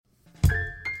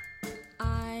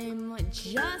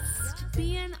Just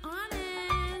being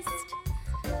honest.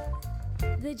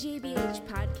 The JBH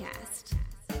podcast.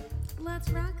 Let's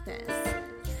rock this.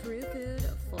 True food,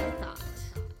 full thought.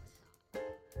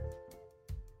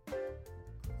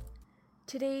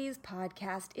 Today's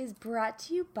podcast is brought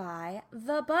to you by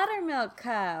The Buttermilk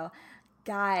Co.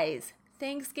 Guys,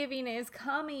 Thanksgiving is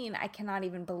coming. I cannot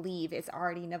even believe it's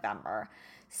already November.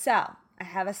 So, I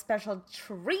have a special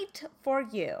treat for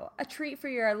you. A treat for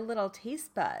your little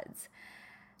taste buds.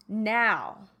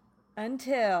 Now,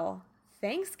 until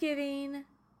Thanksgiving,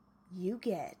 you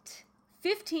get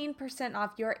 15%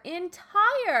 off your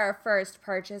entire first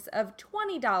purchase of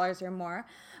 $20 or more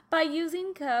by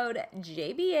using code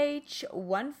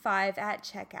JBH15 at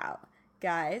checkout.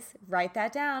 Guys, write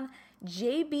that down,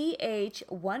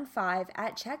 JBH15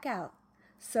 at checkout.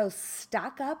 So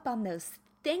stock up on those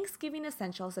Thanksgiving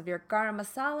essentials of your garam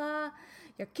masala,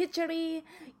 your khichdi,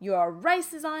 your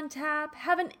rice is on tap.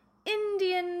 Have an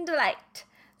Indian delight.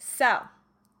 So,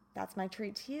 that's my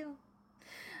treat to you.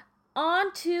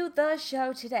 On to the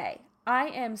show today. I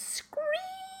am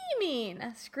screaming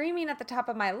at the top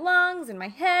of my lungs, in my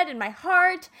head, in my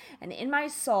heart, and in my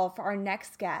soul for our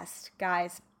next guest.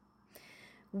 Guys,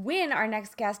 when our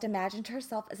next guest imagined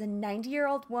herself as a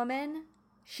 90-year-old woman,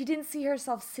 she didn't see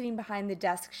herself sitting behind the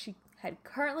desk she had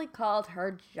currently called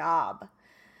her job.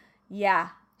 Yeah,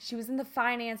 she was in the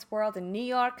finance world in New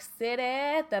York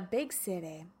City, the big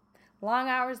city. Long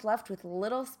hours left with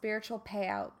little spiritual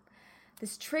payout.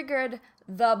 This triggered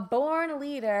the born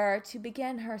leader to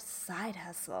begin her side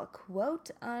hustle,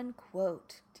 quote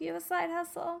unquote. Do you have a side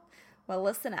hustle? Well,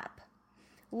 listen up.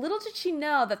 Little did she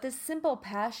know that this simple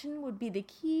passion would be the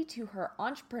key to her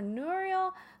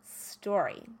entrepreneurial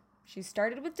story. She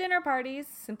started with dinner parties,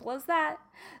 simple as that.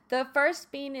 The first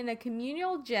being in a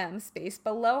communal gym space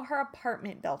below her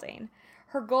apartment building.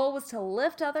 Her goal was to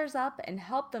lift others up and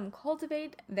help them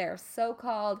cultivate their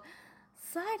so-called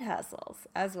side hustles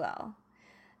as well.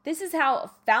 This is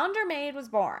how Founder Made was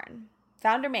born.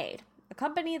 Founder Made, a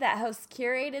company that hosts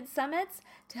curated summits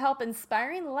to help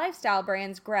inspiring lifestyle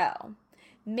brands grow.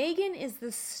 Megan is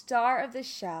the star of the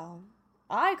show.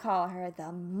 I call her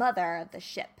the mother of the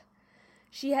ship.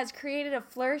 She has created a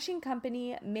flourishing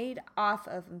company made off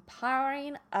of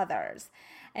empowering others.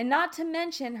 And not to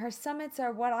mention, her summits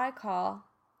are what I call,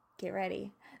 get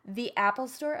ready, the Apple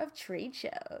Store of trade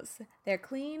shows. They're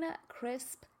clean,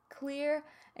 crisp, clear,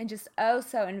 and just oh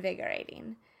so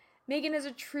invigorating. Megan is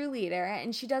a true leader,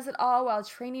 and she does it all while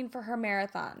training for her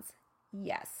marathons.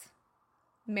 Yes,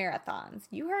 marathons.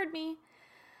 You heard me.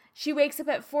 She wakes up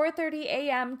at 4:30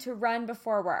 a.m. to run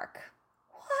before work.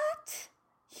 What?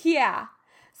 Yeah.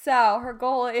 So her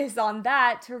goal is on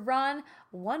that to run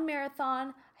one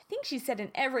marathon, I think she said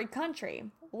in every country.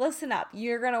 Listen up,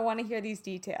 you're going to want to hear these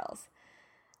details.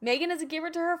 Megan is a giver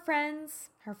to her friends,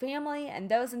 her family, and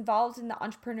those involved in the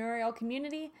entrepreneurial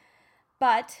community,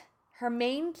 but her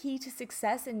main key to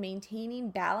success in maintaining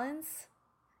balance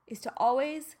is to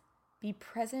always be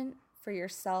present for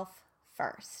yourself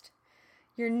first.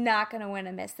 You're not going to want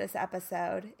to miss this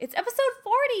episode. It's episode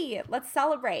 40. Let's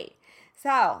celebrate.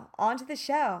 So, on to the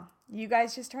show. You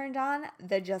guys just turned on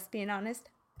the Just Being Honest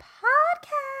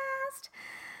podcast.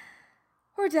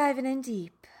 We're diving in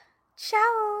deep.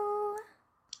 Ciao.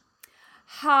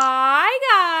 Hi,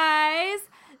 guys.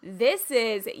 This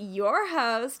is your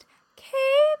host,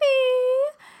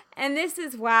 KB. And this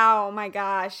is, wow, oh my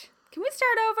gosh. Can we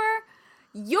start over?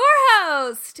 Your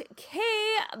host,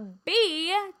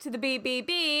 KB to the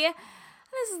BBB. And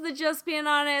this is the Just Being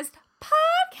Honest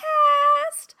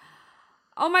podcast.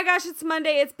 Oh my gosh, it's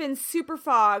Monday. It's been super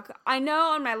fog. I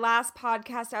know on my last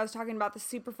podcast I was talking about the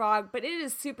super fog, but it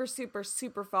is super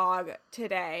fog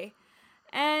today.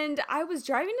 And I was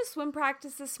driving to swim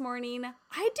practice this morning.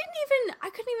 I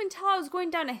couldn't even tell I was going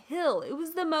down a hill. It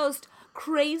was the most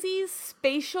crazy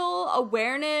spatial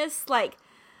awareness, like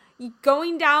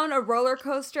going down a roller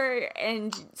coaster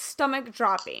and stomach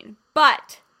dropping.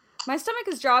 But my stomach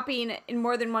is dropping in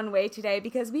more than one way today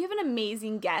because we have an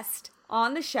amazing guest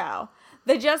on the show.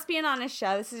 The Just Being Honest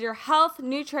show. This is your health,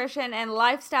 nutrition, and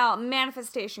lifestyle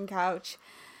manifestation coach.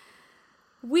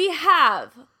 We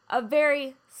have a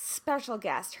very special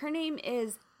guest. Her name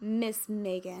is Miss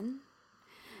Megan.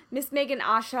 Miss Megan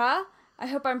Asha. I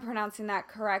hope I'm pronouncing that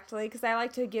correctly because I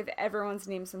like to give everyone's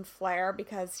name some flair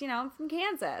because, I'm from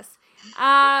Kansas.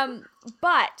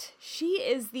 But she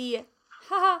is the,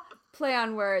 play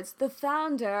on words, the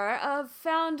founder of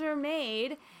Founder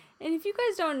Made. And if you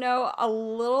guys don't know a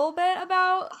little bit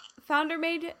about Founder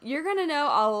Made, you're going to know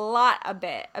a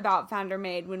bit about Founder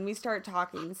Made when we start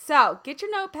talking. So get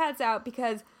your notepads out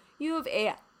because you have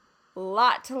a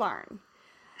lot to learn.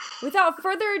 Without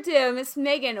further ado, Miss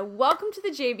Megan, welcome to the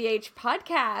JBH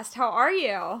podcast. How are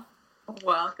you?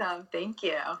 Welcome. Thank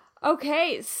you.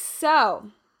 Okay,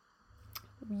 so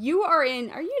are you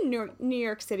in New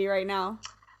York City right now?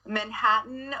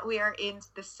 Manhattan. We are in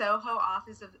the Soho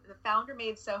office of the Founder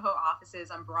Made Soho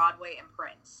offices on Broadway and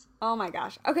Prince. Oh my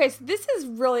gosh. Okay, so this is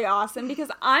really awesome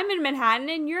because I'm in Manhattan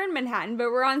and you're in Manhattan,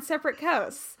 but we're on separate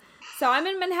coasts. So I'm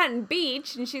in Manhattan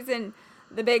Beach and she's in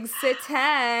the big city.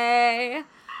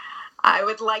 I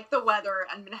would like the weather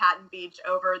on Manhattan Beach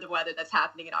over the weather that's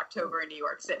happening in October in New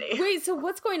York City. Wait, so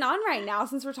what's going on right now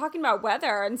since we're talking about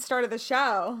weather and start of the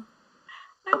show?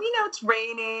 It's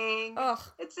raining. Ugh.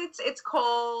 It's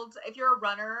cold. If you're a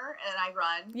runner, and I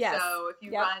run, yes. So if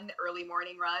you run early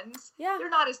morning runs, yeah, they're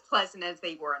not as pleasant as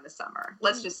they were in the summer.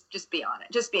 Let's just be on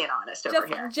it. Just being honest over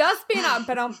here. Just being honest.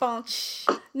 But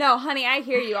no, honey, I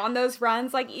hear you on those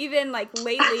runs. Like even like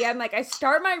lately, I'm like I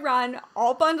start my run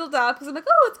all bundled up because I'm like,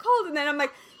 oh, it's cold, and then I'm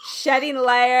like shedding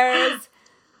layers.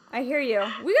 I hear you.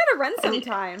 We gotta run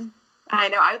sometime. I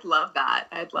know. I'd love that.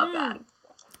 I'd love that.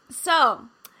 So.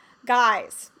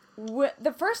 Guys,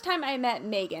 the first time I met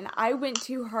Megan, I went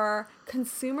to her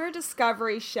consumer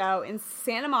discovery show in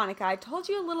Santa Monica. I told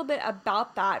you a little bit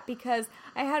about that because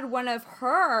I had one of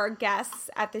her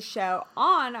guests at the show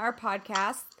on our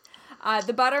podcast,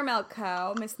 the Buttermilk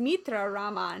Co., Miss Mitra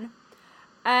Raman.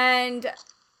 And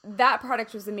that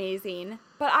product was amazing.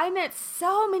 But I met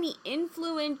so many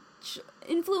influential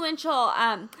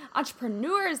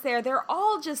entrepreneurs there. They're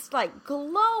all just like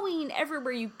glowing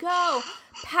everywhere you go,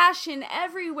 passion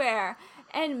everywhere,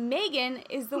 and Megan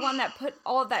is the one that put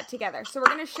all of that together. So we're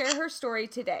going to share her story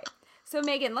today. So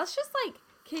Megan, let's just like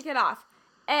kick it off.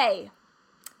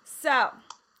 So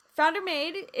Founder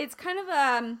Made, it's kind of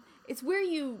it's where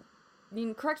you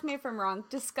correct me if I'm wrong,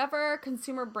 discover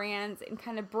consumer brands and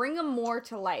kind of bring them more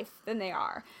to life than they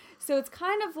are. So it's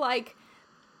kind of like,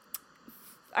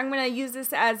 I'm going to use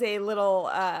this as a little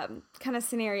kind of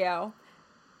scenario.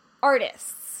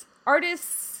 Artists,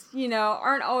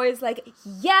 aren't always like,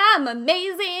 yeah, I'm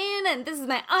amazing and this is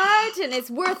my art and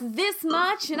it's worth this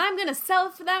much and I'm going to sell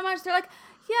it for that much. They're like,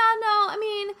 yeah, no,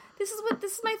 this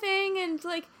is my thing and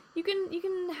like, you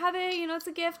can have it, it's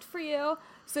a gift for you.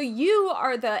 So you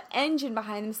are the engine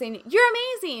behind them saying, you're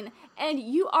amazing and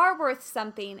you are worth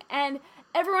something and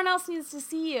everyone else needs to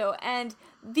see you. And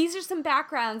these are some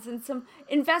backgrounds and some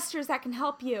investors that can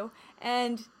help you.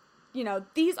 And,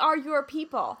 these are your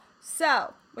people.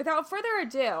 So without further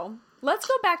ado, let's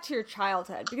go back to your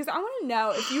childhood because I want to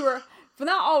know if you were, well,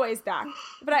 not always back,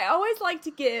 but I always like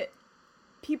to get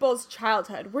people's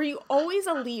childhood. Were you always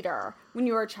a leader when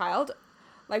you were a child?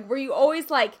 Like, were you always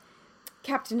like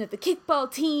captain of the kickball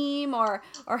team or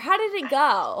how did it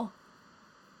go?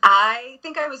 I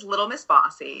think I was Little Miss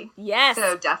Bossy. Yes.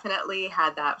 So definitely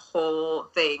had that whole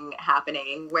thing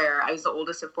happening where I was the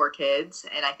oldest of 4 kids,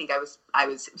 and I think it was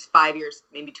 5 years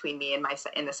in between me and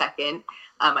the second,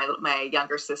 my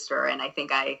younger sister, and I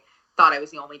think I thought I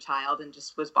was the only child and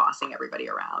just was bossing everybody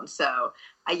around. So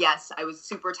yes, I was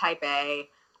super type A.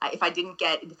 If I didn't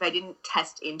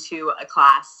test into a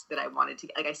class that I wanted to,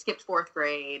 like I skipped 4th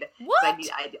grade. What?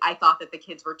 I thought that the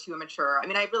kids were too immature.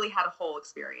 I really had a whole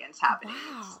experience happening.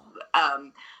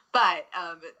 Wow. But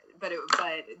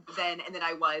then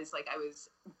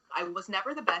I was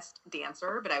never the best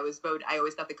dancer, but I always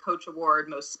got the coach award,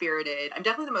 most spirited. I'm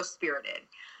definitely the most spirited.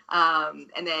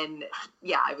 And then,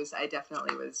 yeah, I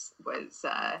definitely was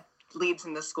leads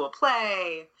in the school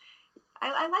play.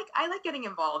 I like getting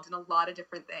involved in a lot of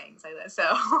different things. So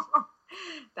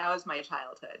that was my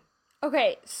childhood.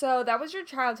 Okay, so that was your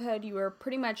childhood. You were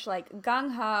pretty much like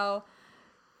gung-ho,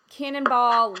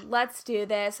 cannonball, let's do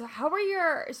this. How were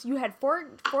you had four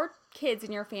kids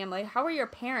in your family. How were your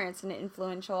parents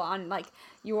influential on like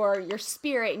your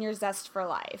spirit and your zest for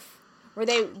life? Was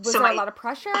there a lot of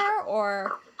pressure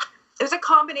or? It was a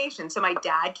combination. So my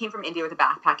dad came from India with a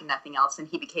backpack and nothing else, and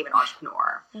he became an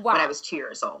entrepreneur when I was 2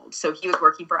 years old. So he was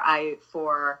working for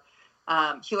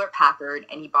Hewlett Packard,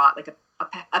 and he bought like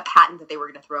a patent that they were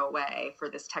going to throw away for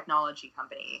this technology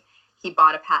company. He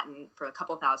bought a patent for a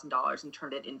couple $1,000s and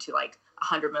turned it into like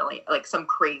 $100 million, like some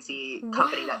crazy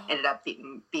company that ended up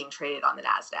being traded on the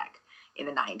NASDAQ in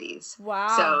the 90s.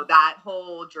 Wow. So that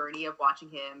whole journey of watching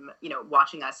him,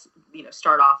 watching us,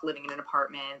 start off living in an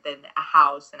apartment, then a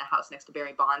house next to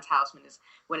Barry Bonds' house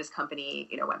when his company,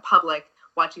 went public,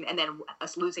 and then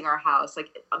us losing our house,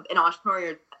 like an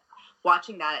entrepreneur,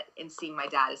 watching that and seeing my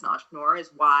dad as an entrepreneur is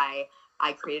why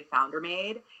I created Founder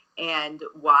Made, and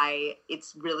why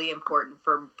it's really important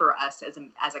for us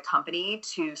as a company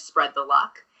to spread the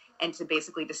luck and to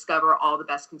basically discover all the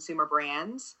best consumer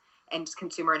brands and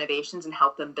consumer innovations and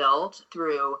help them build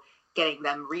through getting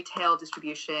them retail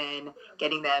distribution,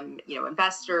 getting them,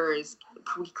 investors,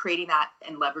 creating that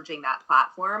and leveraging that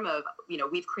platform of,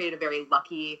 we've created a very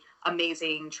lucky,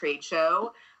 amazing trade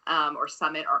show or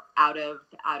summit or out of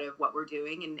what we're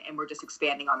doing. And we're just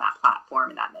expanding on that platform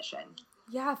and that mission.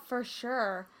 Yeah, for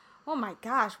sure. Oh my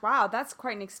gosh. Wow. That's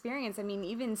quite an experience. I mean,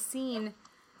 even seeing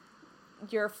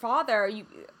your father,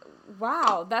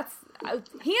 wow, that's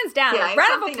hands down. Yeah, I have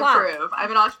something to prove.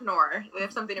 I'm an entrepreneur. I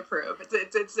have something to prove.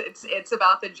 It's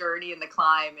about the journey and the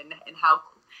climb and how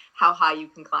high you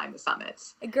can climb the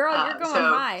summits. Girl, you're going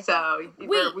high. So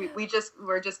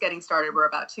we're just getting started. We're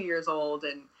about 2 years old,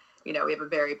 and we have a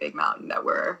very big mountain that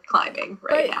we're climbing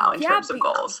now in terms of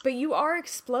goals. But you are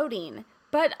exploding.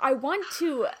 But I want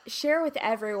to share with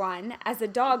everyone, as the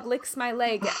dog licks my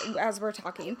leg as we're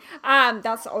talking,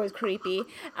 that's always creepy.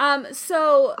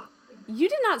 So you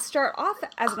did not start off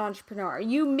as an entrepreneur.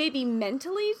 You maybe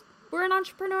mentally were an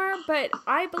entrepreneur, but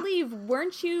I believe,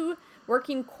 weren't you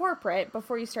working corporate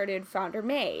before you started Founder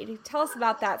Made? Tell us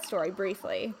about that story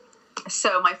briefly.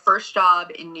 So my first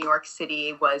job in New York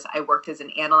City was I worked as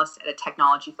an analyst at a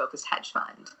technology-focused hedge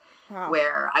fund. Wow.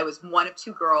 Where I was one of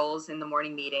two girls in the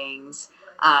morning meetings.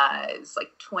 It's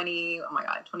like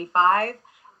 25.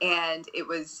 And it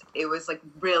was like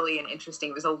really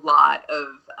it was a lot of,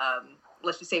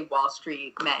 let's just say Wall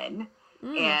Street men.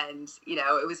 And,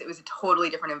 it was a totally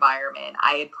different environment.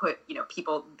 I had put,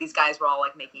 people, these guys were all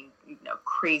like making,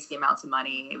 crazy amounts of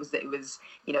money. It was,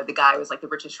 the guy was like the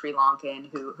richest Sri Lankan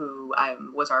who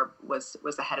was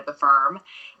the head of the firm,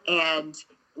 and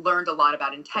learned a lot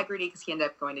about integrity because he ended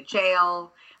up going to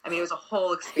jail. I mean, it was a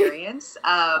whole experience.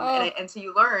 And so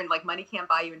you learn, like, money can't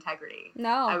buy you integrity.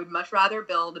 No. I would much rather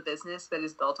build a business that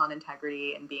is built on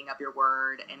integrity and being of your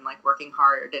word and, like, working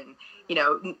hard. And,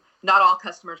 not all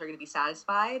customers are going to be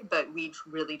satisfied, but we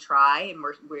really try, and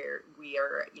we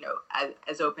are,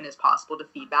 as open as possible to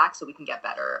feedback so we can get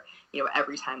better,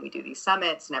 every time we do these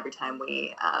summits and every time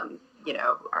we, are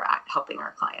helping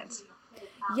our clients.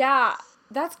 Yeah.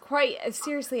 That's quite,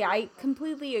 seriously, I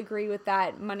completely agree with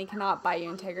that. Money cannot buy you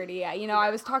integrity. I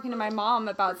was talking to my mom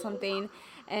about something,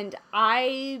 and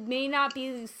I may not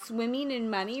be swimming in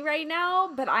money right now,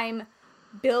 but I'm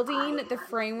building the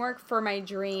framework for my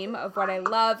dream of what I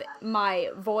love, my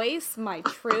voice, my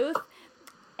truth.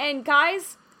 And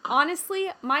guys, honestly,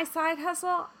 my side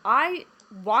hustle, I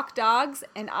walk dogs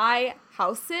and I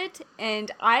house sit, and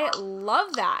I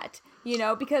love that.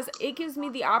 Because it gives me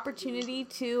the opportunity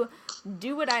to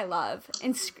do what I love.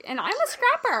 And I'm a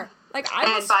scrapper. By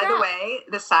the way,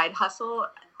 the side hustle,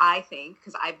 I think,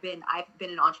 because I've been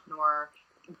an entrepreneur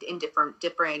in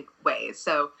different ways.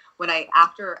 So when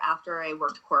after I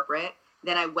worked corporate,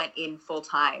 then I went in full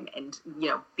time and,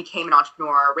 became an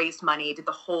entrepreneur, raised money, did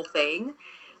the whole thing.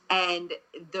 And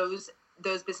those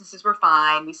businesses were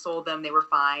fine. We sold them. They were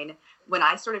fine. When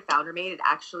I started Founder Made, it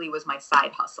actually was my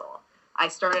side hustle. I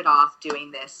started off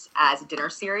doing this as a dinner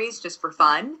series just for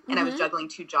fun, and I was juggling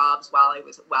two jobs while I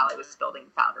was building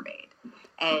Founder Made.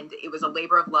 And it was a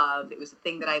labor of love. It was a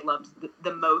thing that I loved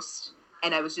the most,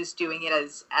 and I was just doing it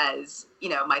as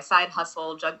my side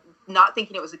hustle, not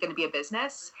thinking it was going to be a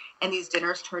business. And these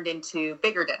dinners turned into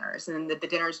bigger dinners, and then the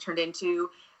dinners turned into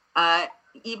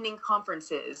evening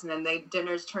conferences, and then the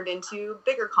dinners turned into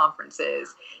bigger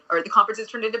conferences, or the conferences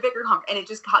turned into bigger and it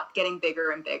just kept getting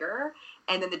bigger and bigger.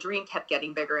 And then the dream kept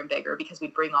getting bigger and bigger because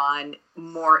we'd bring on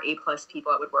more A+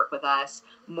 people that would work with us,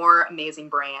 more amazing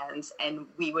brands, and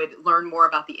we would learn more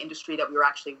about the industry that we were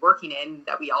actually working in,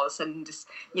 that we all of a sudden just,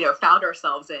 found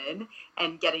ourselves in,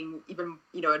 and getting even,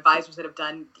 advisors that have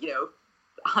done,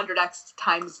 100x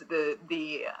times the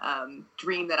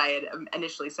dream that I had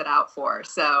initially set out for.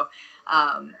 So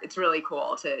it's really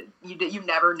cool you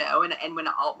never know. And when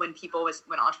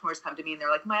entrepreneurs come to me and they're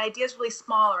like, my idea is really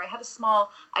small, or I have a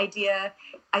small idea,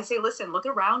 I say, listen, look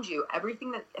around you.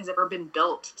 Everything that has ever been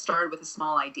built started with a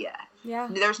small idea. Yeah.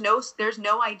 There's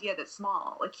no idea that's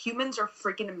small. Like, humans are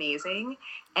freaking amazing,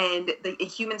 and the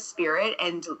human spirit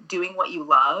and doing what you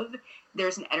love,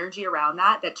 there's an energy around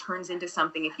that turns into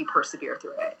something if you persevere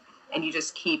through it, and you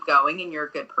just keep going, and you're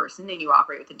a good person, and you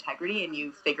operate with integrity, and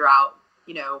you figure out,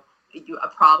 a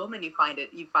problem, and you find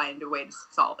a way to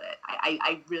solve it.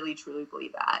 I really, truly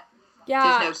believe that.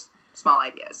 Yeah. There's no small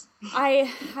ideas.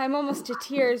 I'm almost to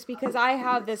tears because I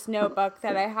have this notebook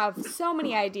that I have so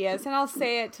many ideas, and I'll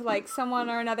say it to like someone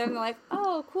or another, and they're like,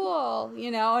 oh, cool,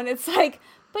 and it's like,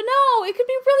 but no, it could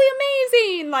be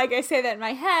really amazing. Like, I say that in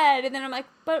my head, and then I'm like,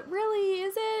 but really,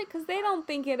 is it? Because they don't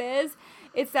think it is.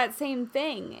 It's that same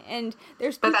thing. And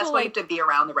there's people. But that's why you have to be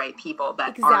around the right people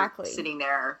that exactly. aren't sitting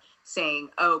there saying,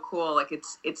 oh, cool. Like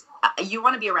it's, you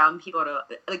want to be around people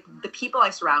like the people I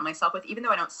surround myself with, even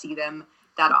though I don't see them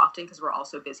that often because we're all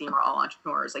so busy and we're all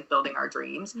entrepreneurs, like building our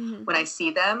dreams. Mm-hmm. When I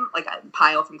see them, like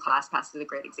Pyle from ClassPass is a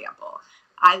great example.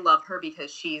 I love her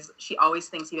because she always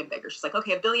thinks even bigger. She's like,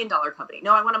 okay, $1 billion company.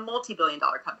 No, I want a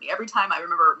multi-billion-dollar company. Every time I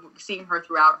remember seeing her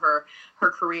throughout her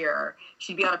career,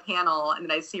 she'd be on a panel and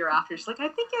then I'd see her after. She's like, I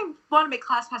think I want to make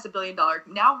ClassPass $1 billion.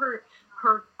 Now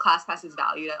her ClassPass is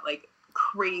valued at like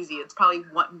crazy. It's probably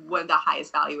one of the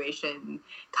highest valuation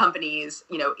companies,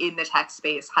 in the tech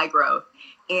space, high growth.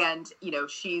 And,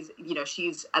 she's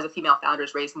as a female founder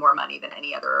has raised more money than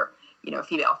any other,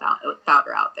 female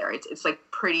founder out there. It's like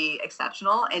pretty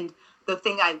exceptional. And the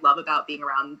thing I love about being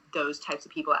around those types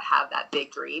of people that have that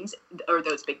big dreams or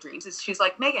those big dreams is she's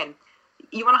like, Megan,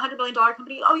 you want a $100 billion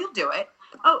company? Oh, you'll do it.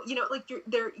 Oh, like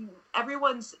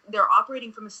they're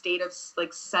operating from a state of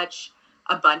like such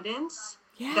abundance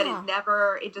that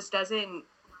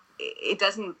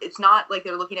it's not like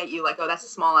they're looking at you like, oh, that's a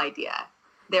small idea.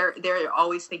 They're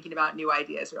always thinking about new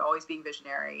ideas. They're always being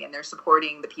visionary, and they're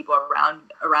supporting the people around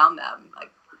them.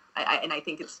 Like, I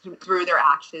think it's through their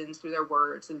actions, through their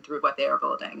words, and through what they are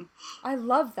building. I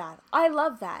love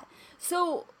that.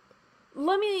 So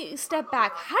let me step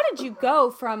back. How did you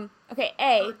go from,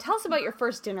 tell us about your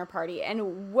first dinner party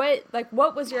and what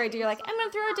was your idea? Like, I'm going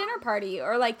to throw a dinner party,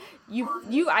 or like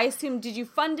I assume, did you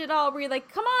fund it all? Were you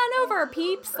like, come on over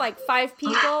peeps, like 5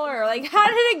 people, or like, how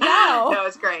did it go? No,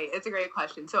 it's great. It's a great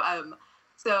question.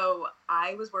 So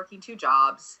I was working 2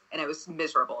 jobs and I was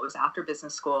miserable. It was after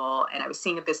business school and I was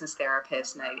seeing a business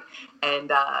therapist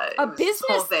a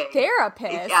business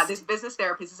therapist. Yeah, this business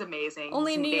therapist is amazing.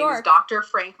 Only in New His York. name is Dr.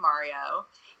 Frank Mario.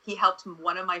 He helped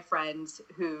one of my friends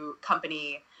who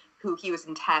he was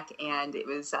in tech, and it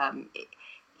was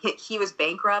he was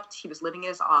bankrupt. He was living in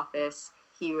his office.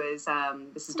 He was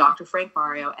this is Dr. Frank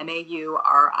Mario,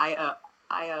 Maurio,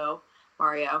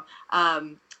 Mario.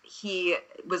 He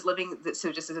was living,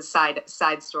 so just as a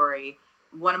side story,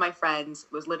 one of my friends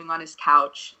was living on his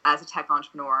couch as a tech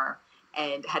entrepreneur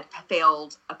and had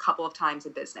failed a couple of times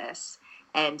in business,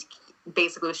 and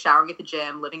basically was showering at the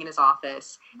gym, living in his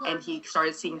office, and he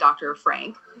started seeing Dr.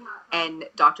 Frank, and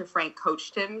Dr. Frank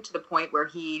coached him to the point where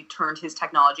he turned his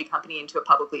technology company into a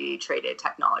publicly traded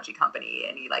technology company,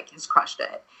 and he has crushed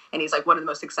it, and he's like one of the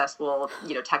most successful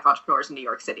tech entrepreneurs in New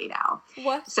York City now.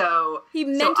 What? So he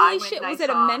mentally was it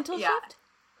a mental shift?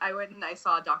 I went and I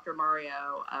saw Dr.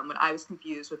 Mario when I was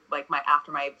confused with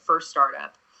after my first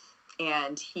startup,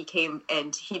 and he came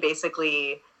and he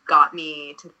basically got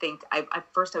me to think. At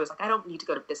first I was like, I don't need to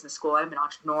go to business school. I'm an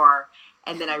entrepreneur.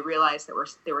 And then I realized that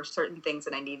there were certain things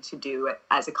that I needed to do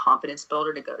as a confidence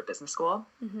builder to go to business school.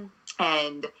 Mm-hmm.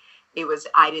 And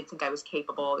I didn't think I was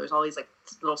capable. There's all these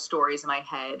little stories in my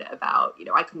head about,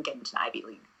 I couldn't get into an Ivy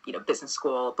League, business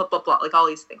school, blah, blah, blah, like all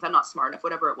these things. I'm not smart enough,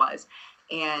 whatever it was.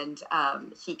 And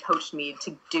he coached me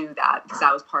to do that because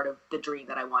that was part of the dream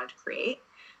that I wanted to create.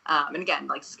 And again,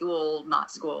 school,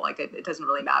 not school, it doesn't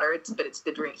really matter. But it's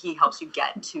the dream. He helps you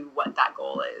get to what that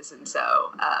goal is. And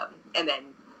so, and then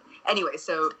anyway,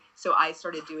 so I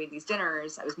started doing these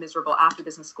dinners. I was miserable after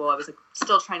business school. I was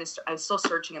I was still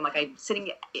searching. I'm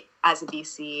sitting as a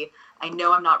VC. I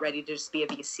know I'm not ready to just be a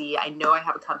VC. I know I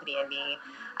have a company in me.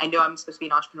 I know I'm supposed to be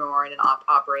an entrepreneur and an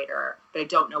operator, but I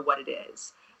don't know what it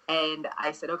is. And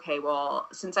I said, okay, well,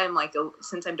 since I'm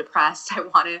depressed, I'm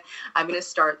going to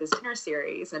start this dinner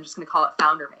series, and I'm just going to call it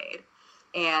Founder Made.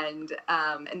 And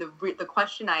the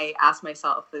question I asked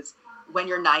myself is, when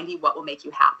you're 90, what will make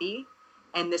you happy?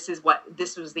 And this was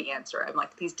the answer. I'm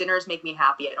like, these dinners make me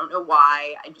happy. I don't know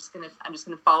why. I'm just going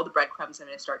to follow the breadcrumbs. I'm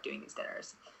going to start doing these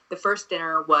dinners. The first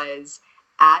dinner was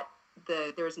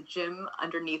there was a gym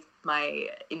underneath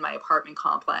in my apartment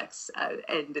complex,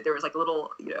 and there was a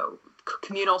little,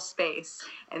 communal space.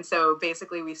 And so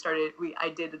basically I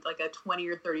did a 20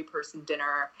 or 30 person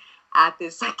dinner at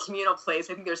this communal place.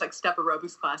 I think there's step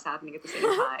aerobics class happening at the same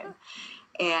time.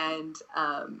 And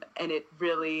it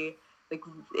really,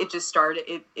 it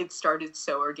started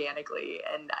so organically.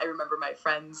 And I remember my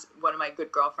friends, one of my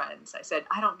good girlfriends, I said,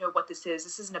 I don't know what this is.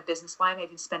 This isn't a business. Why am I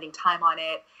even spending time on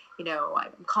it?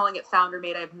 I'm calling it Founder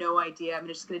Made. I have no idea. I'm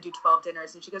just going to do 12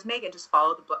 dinners. And she goes, Megan, just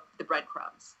follow the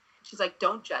breadcrumbs. She's like,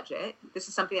 don't judge it. This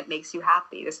is something that makes you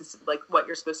happy. This is what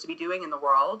you're supposed to be doing in the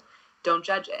world. Don't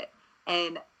judge it.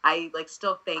 And I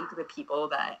still thank the people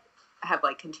that have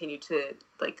continued to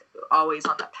always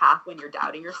on that path. When you're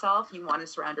doubting yourself, you want to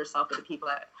surround yourself with the people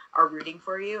that are rooting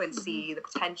for you and see the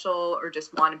potential, or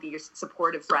just want to be your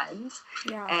supportive friends.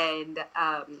 Yeah.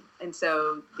 And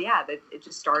so it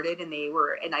just started, and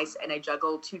I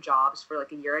juggled 2 jobs for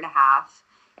a year and a half.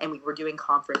 and we were doing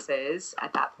conferences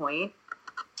at that point.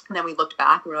 And then we looked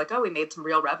back and we were like, oh, we made some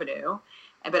real revenue.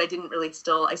 But I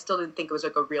still didn't think it was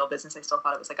like a real business. I still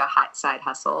thought it was like a side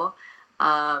hustle.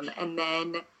 And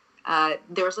then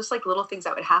there was just like little things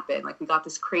that would happen. Like we got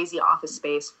this crazy office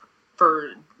space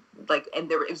for like, and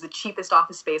it was the cheapest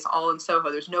office space all in Soho.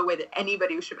 There's no way that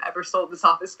anybody should have ever sold this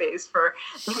office space for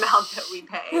the amount that we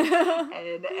pay.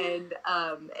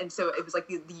 And so it was like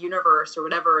the universe or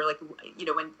whatever, like, you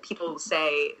know, when people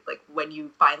say like, when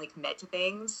you finally commit to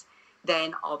things,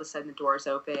 then all of a sudden the doors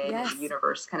open, yes. and the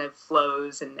universe kind of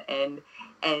flows, and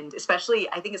especially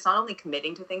I think it's not only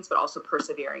committing to things, but also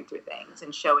persevering through things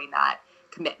and showing that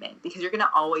commitment, because you're going to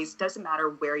always, doesn't matter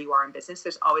where you are in business,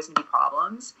 there's always going to be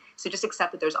problems. So just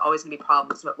accept that there's always going to be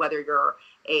problems, but whether you're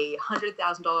a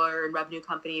 $100,000 in revenue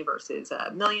company versus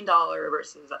 $1 million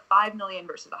versus a 5 million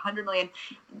versus 100 million,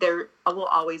 there will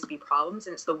always be problems.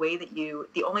 And it's the way that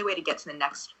the only way to get to the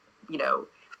next, you know,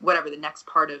 whatever the next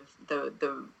part of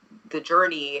the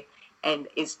journey and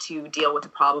is to deal with the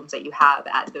problems that you have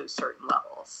at those certain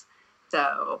levels.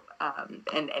 So,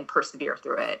 and persevere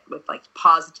through it with like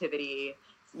positivity,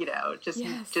 you know,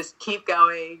 just keep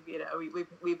going. You know,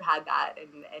 we've had that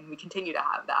and we continue to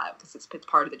have that because it's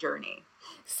part of the journey.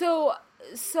 So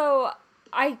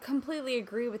I completely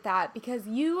agree with that, because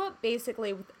you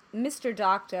basically, with Mr.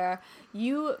 Doctor,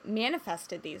 you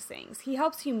manifested these things. He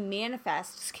helps you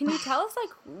manifest. Can you tell us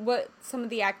like what some of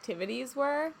the activities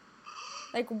were?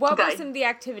 Like, what were some of the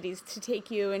activities to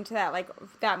take you into that, like,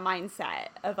 that mindset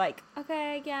of, like,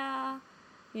 okay, yeah,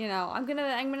 you know, I'm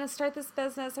gonna start this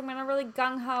business. I'm gonna really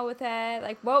gung-ho with it.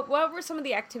 Like, what were some of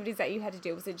the activities that you had to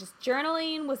do? Was it just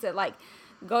journaling? Was it, like,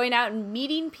 going out and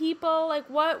meeting people? Like,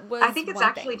 what was I think it's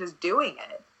actually just doing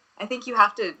it. I think you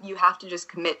have to just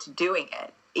commit to doing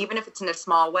it, even if it's in a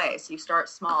small way. So you start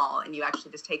small and you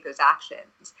actually just take those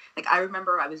actions. Like, I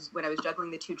remember when I was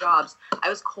juggling the 2 jobs, I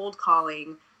was cold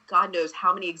calling God knows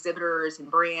how many exhibitors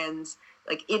and brands,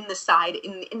 like in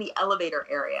the elevator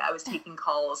area. I was taking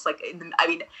calls, like,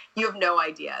 you have no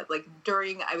idea. Like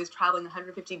I was traveling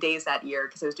 150 days that year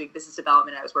because I was doing business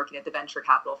development. I was working at the venture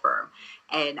capital firm,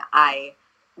 and I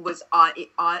was on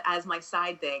as my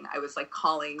side thing. I was like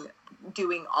calling,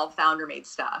 doing all founder made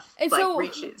stuff, and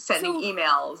like sending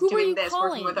emails, doing this,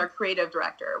 calling? Working with our creative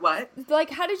director. What? Like,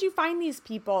 how did you find these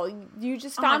people? You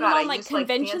just found them on like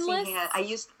convention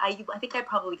lists? I think I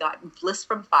probably got lists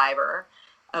from Fiverr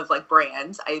of like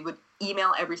brands. I would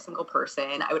email every single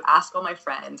person. I would ask all my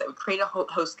friends. I would create a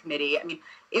host committee. I mean,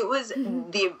 it was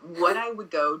what I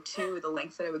would go to, the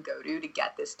lengths that I would go to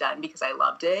get this done because I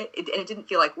loved it. And it didn't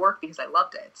feel like work because I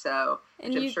loved it. So,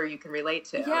 which I'm sure you can relate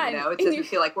to. Yeah, you know, it doesn't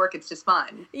feel like work. It's just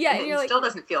fun. Yeah, and it still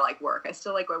doesn't feel like work. I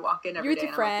still I walk in every day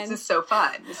and I'm like, this is so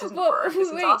fun. This isn't work. This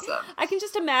is awesome. I can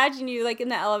just imagine you like in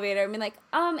the elevator. I mean, like,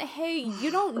 hey,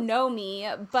 you don't know me,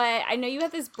 but I know you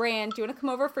have this brand. Do you want to come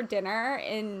over for dinner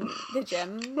in the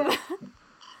gym?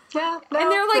 Yeah,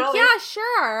 and they're like, yeah,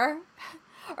 sure.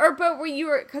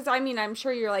 Because I mean, I'm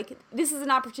sure you're like, this is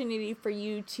an opportunity for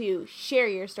you to share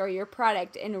your story, your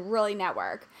product, and really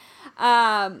network.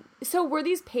 So were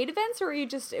these paid events, or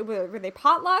were they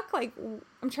potluck? Like,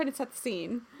 I'm trying to set the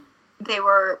scene. They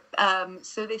were,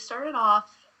 so they started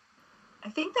off, I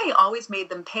think they always made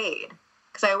them paid,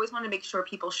 because I always wanted to make sure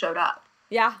people showed up.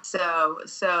 Yeah.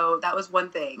 So that was one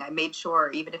thing. I made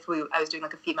sure, even if I was doing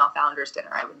like a female founders dinner,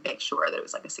 I would make sure that it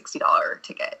was like a $60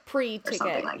 ticket. Pre-ticket. Or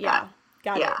something like yeah. that.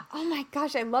 Got it. Oh my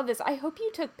gosh, I love this. I hope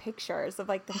you took pictures of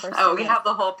like the first we have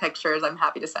the whole pictures. I'm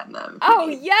happy to send them. Oh,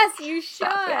 yes, you should.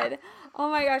 Yeah. Oh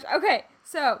my gosh. Okay,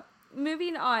 so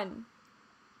moving on.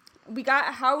 We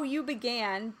got how you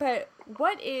began, but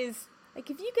what is,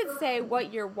 like, if you could say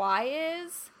what your why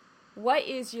is, what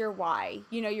is your why?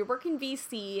 You know, you're working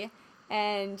VC,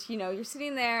 and, you know, you're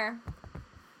sitting there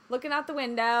looking out the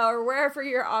window or wherever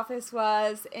your office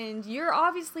was, and you're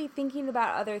obviously thinking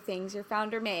about other things your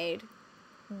founder made.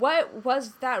 What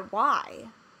was that why?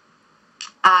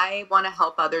 I want to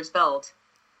help others build.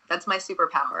 That's my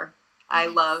superpower. I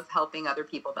love helping other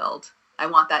people build. I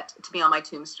want that to be on my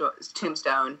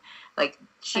tombstone. Like,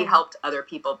 she helped other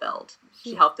people build.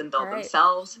 She helped them build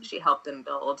themselves. She helped them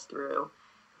build through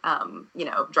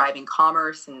driving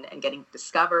commerce and getting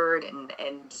discovered. And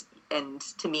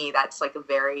to me, that's like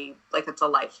it's a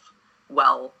life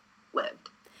well lived.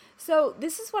 So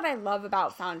this is what I love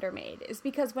about Founder Made, is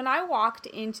because when I walked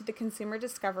into the Consumer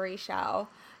Discovery Show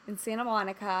in Santa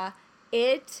Monica,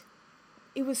 it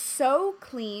was so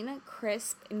clean,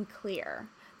 crisp, and clear.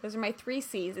 Those are my 3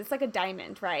 C's. It's like a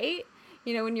diamond, right?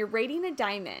 You know, when you're rating a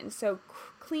diamond, so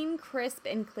clean, crisp,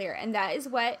 and clear. And that is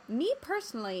what, me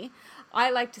personally, I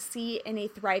like to see in a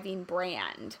thriving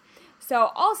brand.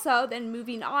 So also then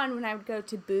moving on, when I would go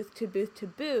to booth to booth to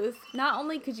booth, not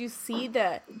only could you see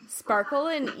the sparkle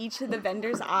in each of the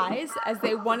vendors' eyes as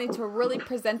they wanted to really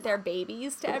present their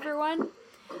babies to everyone,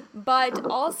 but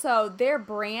also their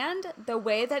brand, the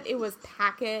way that it was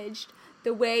packaged,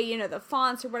 the way, you know, the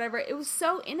fonts or whatever, it was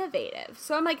so innovative.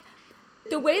 So I'm like,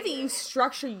 the way that you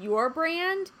structure your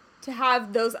brand to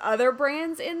have those other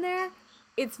brands in there,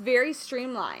 it's very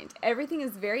streamlined. Everything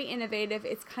is very innovative.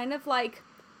 It's kind of like,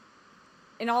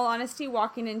 in all honesty,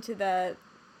 walking into the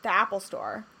Apple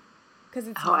store. It's,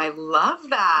 I love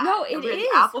that. No, it is. The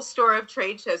Apple Store of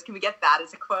trade shows. Can we get that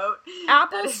as a quote?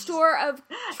 Apple Store of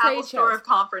trade Apple shows. Store of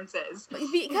conferences.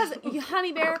 Because,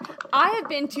 Honey Bear, I have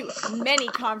been to many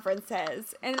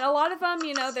conferences, and a lot of them,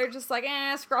 you know, they're just like,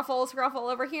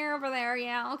 scruffle over here, over there,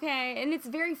 yeah, okay. And it's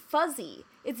very fuzzy.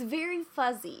 It's very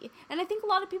fuzzy. And I think a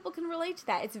lot of people can relate to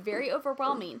that. It's very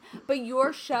overwhelming. But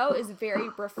your show is very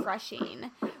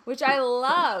refreshing, which I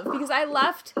love, because I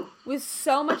left with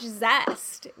so much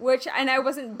zest, and I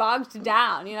wasn't bogged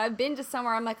down. You know, I've been to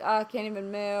somewhere, I'm like, oh, I can't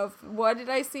even move. What did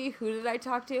I see? Who did I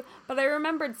talk to? But I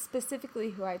remembered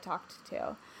specifically who I talked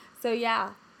to. So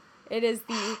yeah, it is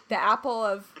the Apple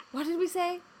of, what did we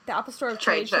say? The Apple Store of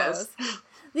trade shows.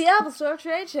 The Apple Store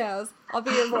trade shows. I'll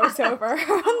be your voiceover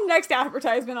on the next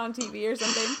advertisement on TV or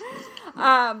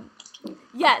something.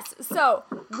 Yes. So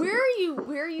where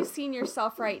are you seeing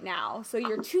yourself right now? So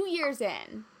you're 2 years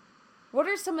in. What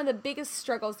are some of the biggest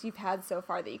struggles you've had so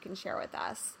far that you can share with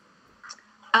us?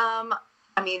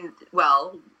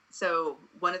 So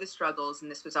one of the struggles, and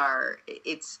this was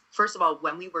it's first of all,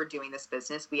 when we were doing this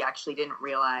business, we actually didn't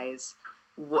realize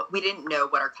we didn't know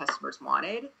what our customers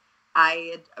wanted.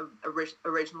 I had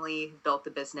originally built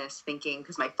the business thinking,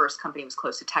 because my first company was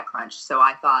close to TechCrunch. So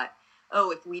I thought,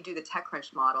 if we do the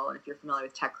TechCrunch model, and if you're familiar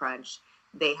with TechCrunch,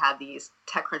 they have these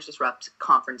TechCrunch Disrupt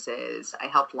conferences. I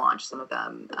helped launch some of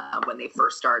them when they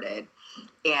first started.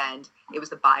 And it was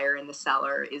the buyer and the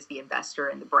seller is the investor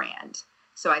in the brand.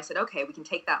 So I said, okay, we can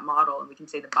take that model and we can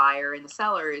say the buyer and the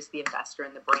seller is the investor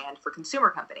in the brand for consumer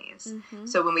companies. Mm-hmm.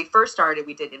 So when we first started,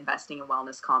 we did investing in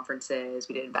wellness conferences,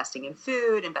 we did investing in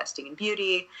food, investing in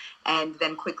beauty, and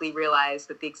then quickly realized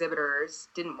that the exhibitors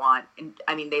didn't want,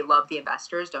 they love the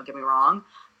investors, don't get me wrong,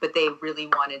 but they really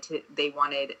wanted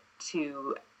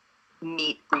to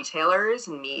meet retailers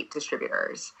and meet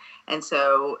distributors. And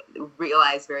so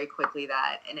realized very quickly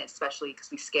that, and especially because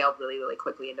we scaled really, really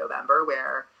quickly in November,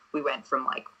 where we went from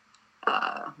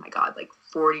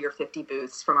 40 or 50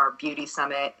 booths from our beauty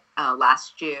summit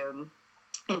last June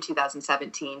in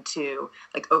 2017 to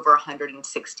over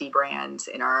 160 brands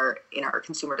in our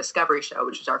consumer discovery show,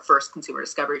 which was our first consumer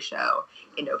discovery show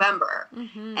in November.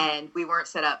 Mm-hmm. And we weren't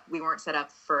set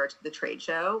up for the trade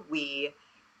show.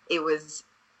 It was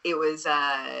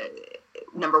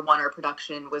number one, our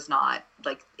production was not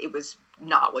it was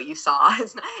not what you saw.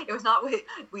 It was not what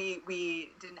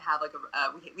we didn't have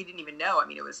we didn't even know.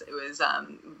 It was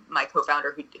my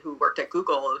co-founder who worked at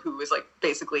Google, who was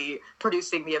basically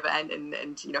producing the event and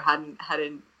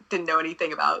didn't know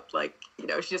anything about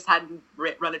she just hadn't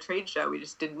run a trade show. We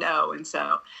just didn't know. And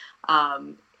so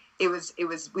it was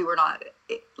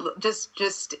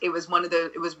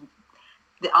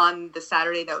on the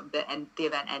Saturday that the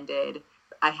event ended,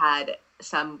 I had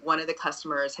one of the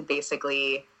customers had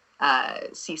basically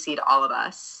CC'd all of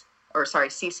us,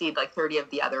 CC'd 30 of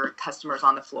the other customers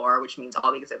on the floor, which means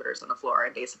all the exhibitors on the floor,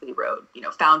 and basically wrote,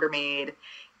 Founder Made,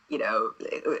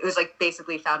 it was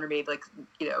basically Founder Made,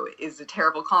 is a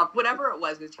terrible whatever it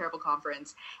was a terrible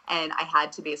conference. And I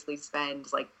had to basically spend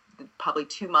probably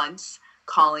 2 months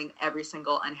calling every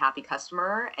single unhappy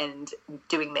customer and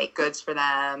doing make goods for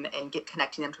them and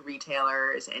connecting them to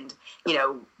retailers. And,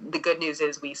 the good news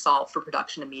is we solved for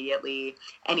production immediately.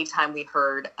 Anytime we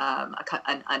heard an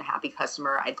unhappy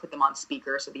customer, I'd put them on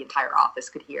speaker so the entire office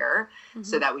could hear, mm-hmm.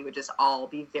 so that we would just all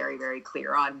be very, very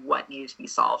clear on what needed to be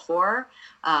solved for.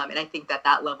 And I think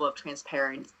that level of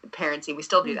transparency, we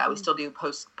still do that. Mm-hmm. We still do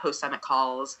post-summit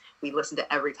calls. We listen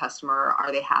to every customer.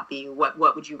 Are they happy? What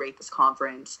would you rate this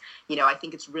conference? I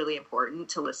think it's really important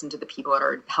to listen to the people that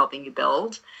are helping you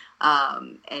build,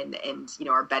 and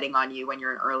are betting on you when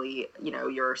you're an early,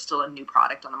 you're still a new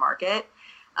product on the market.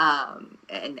 And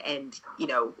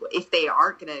if they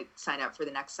aren't going to sign up for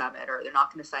the next summit, or they're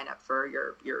not going to sign up for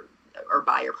your or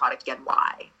buy your product again,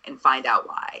 why? And find out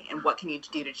why, and what can you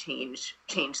do to change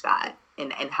that,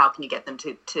 and how can you get them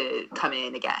to come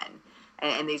in again?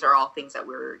 And these are all things that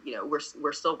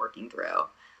we're still working through.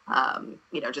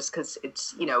 Just because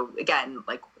it's, again,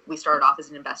 we started off as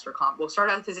an investor we'll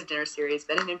start off as a dinner series,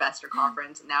 then an investor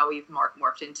conference, and now we've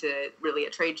morphed into really a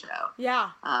trade show. Yeah.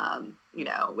 You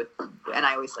know, and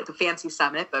I always like a fancy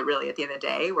summit, but really at the end of the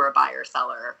day, we're a buyer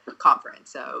seller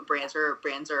conference. So brands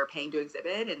are paying to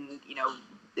exhibit, and you know,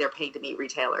 they're paid to meet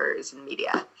retailers and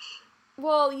media.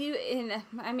 Well,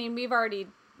 we've already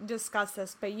discussed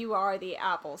this, but you are the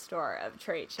Apple Store of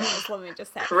trade shows, let me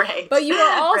just say. Right. But you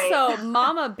are also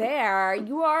Mama Bear.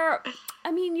 You're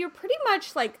pretty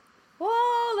much like,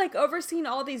 well, like overseeing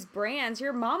all these brands.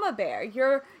 You're Mama Bear.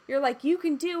 You're like, you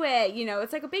can do it. You know,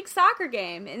 it's like a big soccer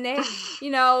game, and they,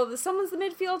 you know, someone's the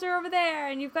midfielder over there,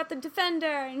 and you've got the defender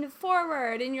and the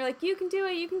forward, and you're like, you can do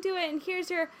it, and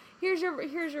here's your,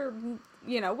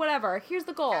 you know, whatever. Here's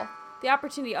the goal, the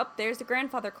opportunity. Oh, there's the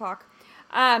grandfather clock.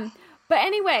 But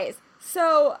anyways,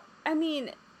 so, I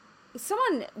mean,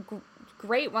 someone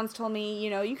great once told me, you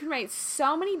know, you can write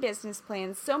so many business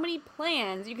plans, so many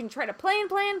plans. You can try to plan.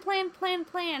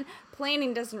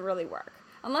 Planning doesn't really work.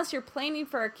 Unless you're planning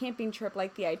for a camping trip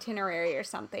like the itinerary or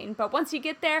something. But once you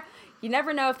get there, you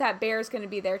never know if that bear is going to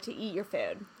be there to eat your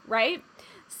food, right?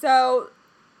 So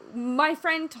my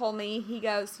friend told me, he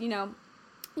goes, you know,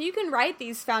 you can write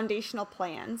these foundational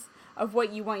plans of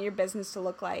what you want your business to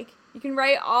look like. You can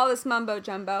write all this mumbo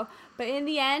jumbo, but in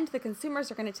the end, the consumers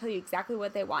are going to tell you exactly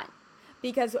what they want.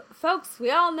 Because folks,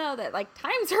 we all know that like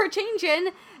times are changing,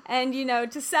 and you know,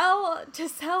 to sell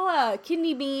a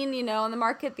kidney bean, you know, on the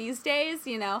market these days,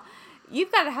 you know,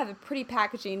 you've got to have a pretty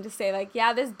packaging to say like,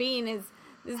 yeah, this bean is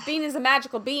a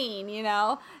magical bean, you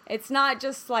know. It's not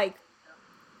just like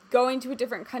going to a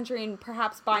different country and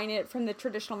perhaps buying it from the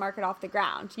traditional market off the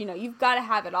ground. You know, you've got to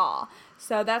have it all.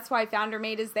 So that's why Founder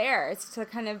Made is there. It's to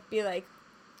kind of be like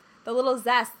the little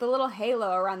zest, the little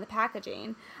halo around the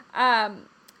packaging.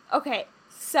 Okay,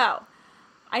 so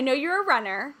I know you're a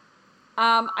runner.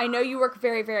 I know you work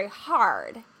very, very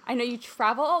hard. I know you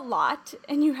travel a lot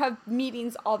and you have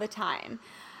meetings all the time.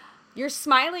 You're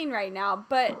smiling right now,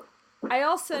 but I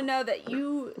also know that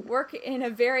you work in a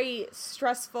very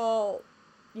stressful,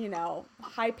 you know,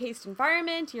 high-paced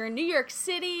environment. You're in New York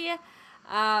City.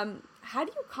 How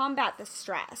do you combat the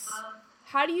stress?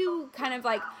 How do you kind of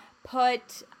like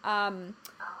put, let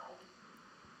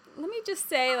me just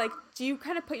say, like, do you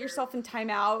kind of put yourself in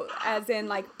timeout as in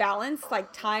like balance,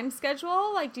 like time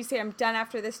schedule? Like, do you say I'm done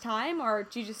after this time, or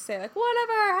do you just say like,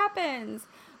 whatever happens?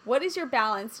 What is your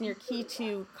balance and your key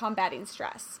to combating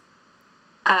stress?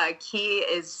 Key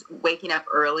is waking up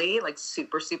early, like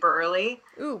super, super early.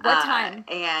 Ooh, what time?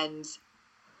 And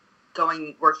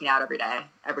working out every day,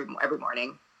 every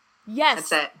morning. Yes.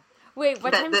 That's it. Wait,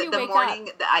 what time do you wake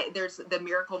up? There's the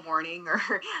Miracle Morning, or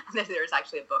there's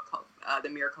actually a book called The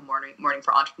Miracle Morning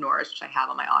for Entrepreneurs, which I have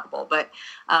on my Audible. But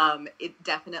it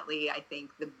definitely, I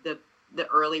think the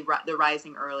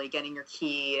rising early, getting your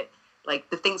key, like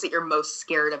the things that you're most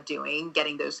scared of doing,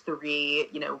 getting those 1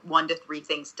 to 3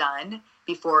 things done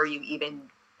before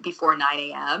 9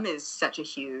 a.m. is such a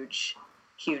huge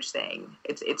thing.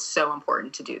 It's so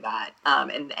important to do that.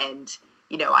 And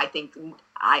you know, I think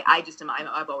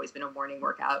I've always been a morning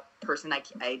workout person.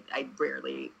 I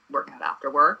rarely work out after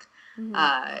work. Mm-hmm.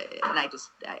 And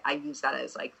I use that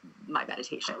as like my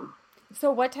meditation.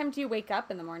 So what time do you wake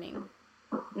up in the morning?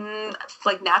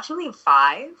 Like naturally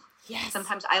 5. Yes.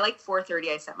 Sometimes I like 4:30.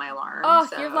 I set my alarm. Oh,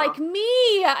 so. You're like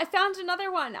me. I found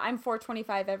another one. I'm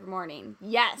 4:25 every morning.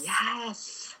 Yes.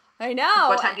 Yes. I know.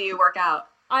 What time do you work out?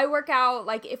 I work out,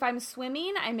 like, if I'm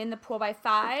swimming, I'm in the pool by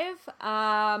 5.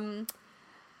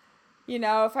 You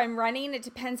know, if I'm running, it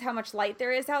depends how much light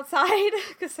there is outside,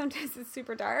 because sometimes it's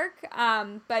super dark.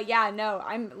 But yeah, no,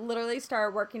 I'm literally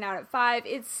started working out at 5.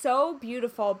 It's so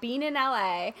beautiful being in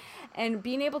LA and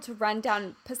being able to run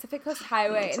down Pacific Coast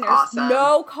Highway, and there's awesome.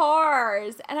 No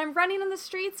cars, and I'm running on the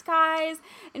streets, guys,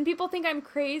 and people think I'm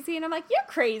crazy, and I'm like, you're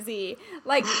crazy.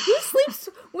 Like, who sleeps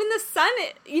when the sun,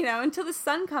 until the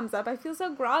sun comes up? I feel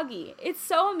so groggy. It's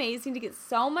so amazing to get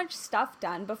so much stuff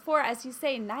done before, as you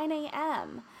say, 9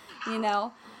 a.m., you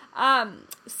know.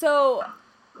 So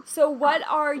what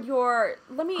are your,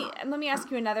 let me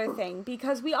ask you another thing,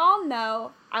 because we all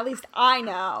know, at least I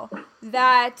know,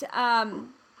 that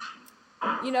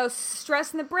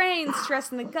stress in the brain,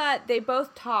 stress in the gut, they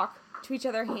both talk to each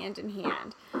other hand in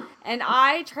hand. And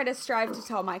I try to strive to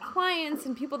tell my clients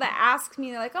and people that ask me,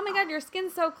 they're like, oh my God, your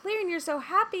skin's so clear and you're so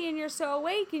happy and you're so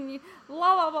awake and you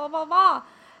blah blah blah blah blah.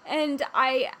 And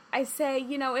I say,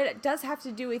 it does have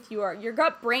to do with your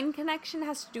gut-brain connection,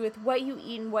 has to do with what you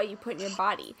eat and what you put in your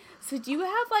body. So do you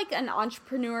have, like, an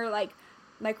entrepreneur, like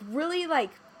really,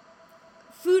 like,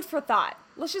 food for thought?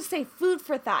 Let's just say food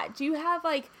for thought. Do you have,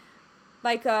 like,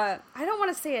 like a, I don't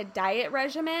want to say a diet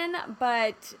regimen,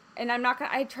 but, and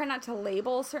I try not to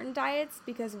label certain diets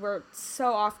because we're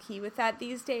so off key with that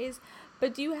these days,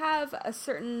 but do you have a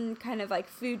certain kind of like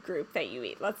food group that you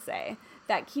eat, let's say,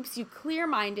 that keeps you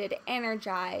clear-minded,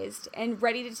 energized, and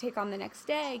ready to take on the next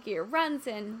day, get your runs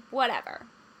in, whatever?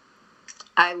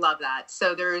 I love that.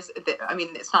 So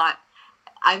it's not,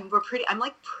 I'm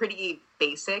like pretty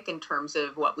basic in terms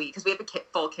of what because we have a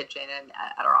full kitchen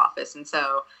at our office. And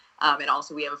so, and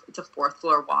also it's a 4th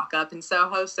floor walk up in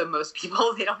Soho. So most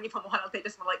people, they don't even want to, they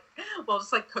just want we'll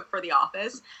just like cook for the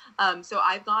office. So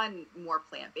I've gone more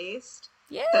plant-based.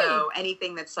 Yay. So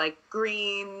anything that's like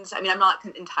greens, I'm not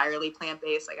entirely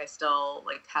plant-based. Like I still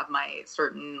like have my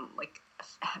certain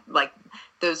like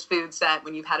those foods that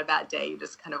when you've had a bad day, you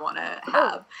just kind of want to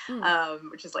have,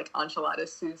 which is like enchilada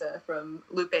Sousa from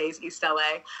Lupe's East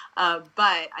LA.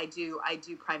 But I do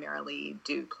primarily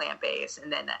do plant-based.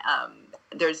 And then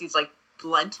there's these like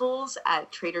lentils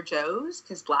at Trader Joe's,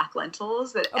 because black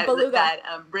lentils that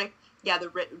Rick,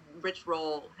 the Rich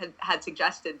Roll had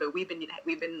suggested, but we've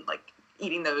been like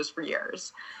eating those for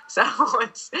years. So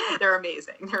they're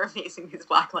amazing. They're amazing, these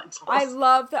black lentils. I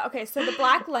love that. Okay, so the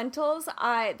black lentils,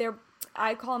 I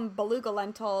call them beluga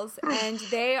lentils, and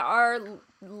they are,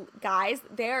 guys,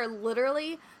 they are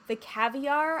literally the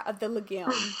caviar of the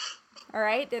legume. All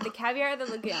right? They're the caviar of the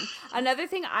legume. Another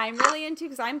thing I'm really into,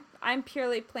 because I'm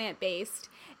purely plant-based,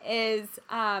 is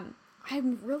I'm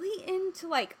really into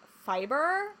like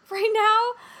fiber right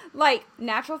now, like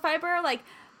natural fiber, like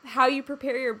how you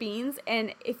prepare your beans.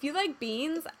 And if you like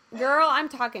beans, girl, I'm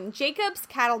talking Jacob's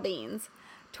cattle beans,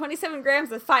 27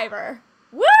 grams of fiber.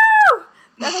 Woo!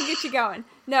 That'll get you going.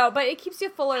 No, but it keeps you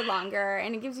fuller longer,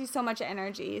 and it gives you so much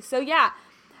energy. So yeah,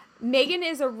 Megan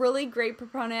is a really great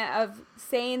proponent of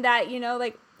saying that,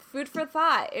 like food for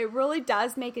thought. It really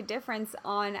does make a difference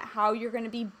on how you're going to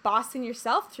be bossing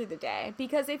yourself through the day.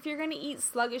 Because if you're going to eat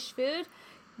sluggish food,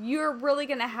 you're really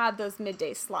going to have those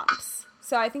midday slumps.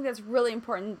 So I think that's really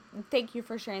important. Thank you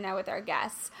for sharing that with our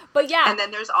guests. But yeah. And then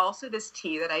there's also this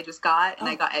tea that I just got, and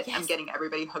I'm getting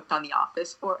everybody hooked on the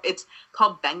office for. It's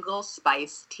called Bengal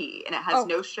Spice Tea, and it has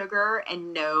no sugar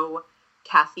and no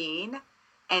caffeine,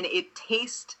 and it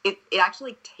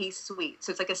actually tastes sweet.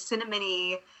 So it's like a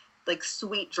cinnamony, like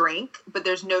sweet drink, but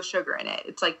there's no sugar in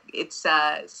it. It's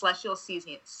Celestial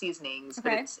Seasonings,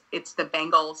 but it's the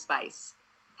Bengal Spice.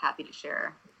 Happy to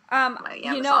share. My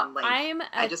Amazon link.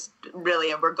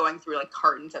 We're going through like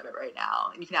cartons of it right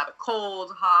now, and you can have it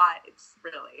cold, hot. It's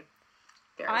really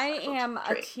very special. I am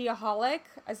a teaaholic.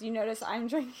 As you notice, I'm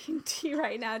drinking tea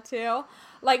right now too.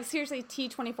 Like seriously, tea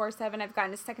 24/7. I've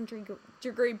gotten a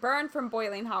second-degree burn from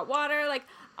boiling hot water. Like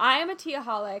I am a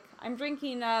teaaholic. I'm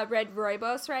drinking red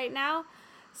rooibos right now.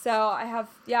 So I have,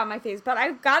 my face, but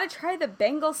I've got to try the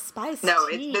Bengal Spice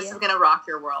tea. This is going to rock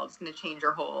your world. It's going to change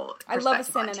your whole perspective. I love a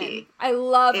cinnamon. Tea. I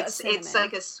love a cinnamon. It's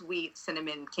like a sweet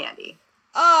cinnamon candy.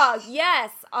 Oh,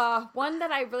 yes. One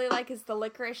that I really like is the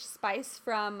licorice spice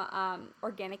from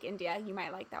Organic India. You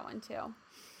might like that one too.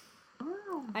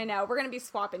 Oh. I know. We're going to be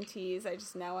swapping teas. I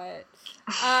just know it.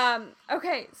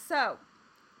 Okay, so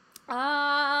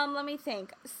let me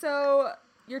think. So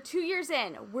you're 2 years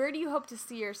in. Where do you hope to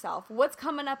see yourself? What's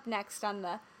coming up next on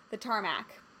the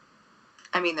tarmac?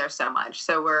 There's so much.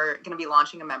 So we're going to be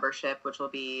launching a membership, which will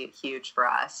be huge for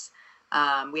us.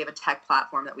 We have a tech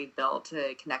platform that we've built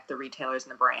to connect the retailers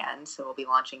and the brands. So we'll be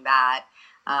launching that.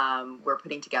 We're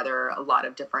putting together a lot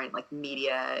of different like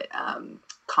media and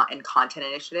content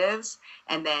initiatives.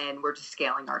 And then we're just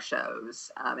scaling our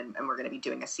shows. And we're going to be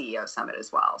doing a CEO summit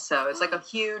as well. So it's like a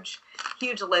huge,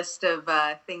 huge list of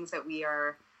things that we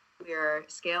are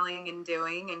scaling and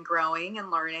doing and growing and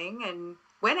learning and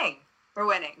winning. We're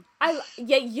winning.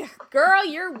 Girl,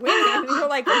 you're winning. You're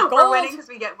like a gold. We're winning because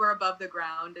we're above the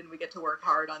ground and we get to work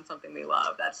hard on something we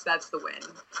love. That's the win.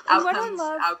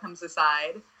 Outcomes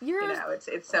aside,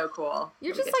 it's so cool.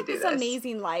 You're just like this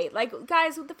amazing light. Like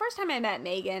guys, the first time I met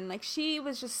Megan, like she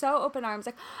was just so open arms,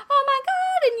 like, oh my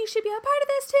god, and you should be a part of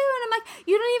this too. And I'm like,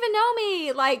 you don't even know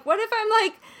me. Like, what if I'm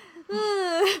like,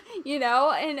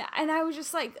 and I was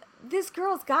just like, this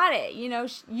girl's got it.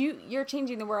 You're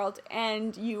changing the world,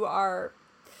 and you're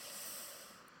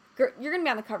going to be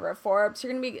on the cover of Forbes.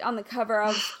 You're going to be on the cover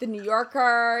of the New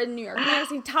Yorker, New York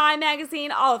Magazine, Time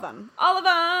Magazine, all of them.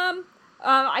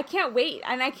 I can't wait,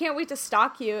 and I can't wait to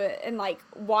stalk you and like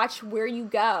watch where you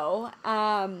go.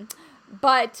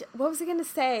 But what was I going to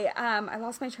say? I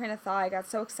lost my train of thought. I got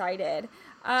so excited.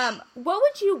 What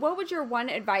would your one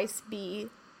advice be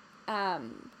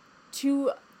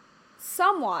to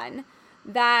someone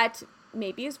that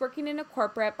maybe is working in a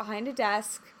corporate behind a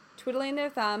desk twiddling their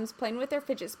thumbs, playing with their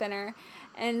fidget spinner,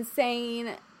 and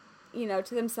saying,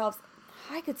 to themselves,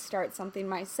 I could start something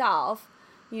myself,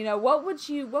 what would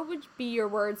be your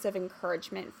words of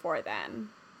encouragement for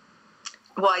them?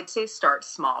 Well, I'd say start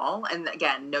small. And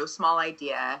again, no small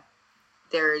idea.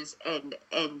 I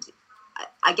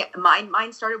get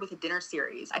mine started with a dinner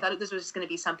series. I thought this was just going to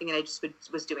be something that I just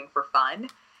was doing for fun.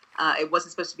 It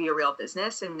wasn't supposed to be a real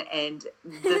business. And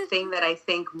the thing that I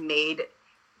think made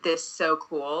this so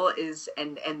cool is,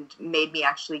 and made me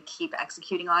actually keep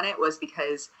executing on it, was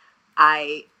because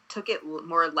I took it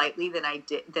more lightly than I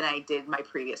did my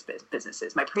previous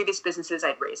businesses. My previous businesses,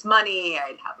 I'd raise money,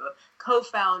 I'd have a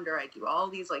co-founder, I'd do all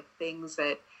these things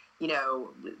that,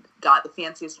 got the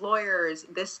fanciest lawyers.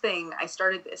 I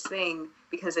started this thing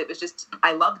because it was just,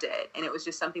 I loved it. And it was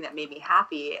just something that made me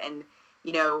happy. And,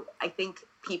 I think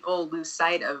people lose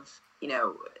sight of,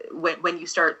 when you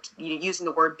start using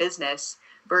the word business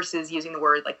versus using the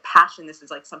word passion. This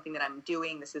is something that I'm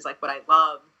doing. This is what I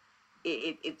love.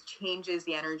 It changes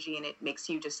the energy, and it makes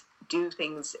you just do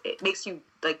things. It makes you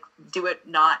do it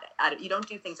not out of, you don't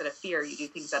do things out of fear. You do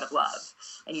things out of love,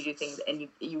 and you do things, and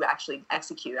you actually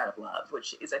execute out of love,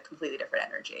 which is a completely different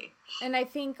energy. And I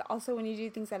think also when you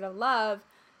do things out of love,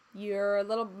 you're a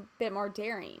little bit more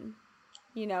daring,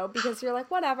 because you're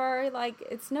whatever,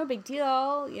 it's no big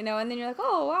deal, and then you're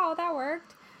oh, wow, that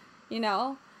worked,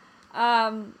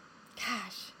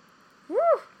 gosh, woo.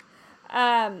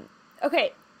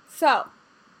 Okay. So,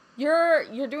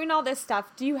 you're doing all this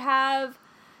stuff. Do you have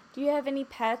any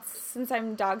pets? Since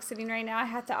I'm dog sitting right now, I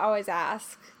have to always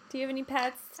ask. Do you have any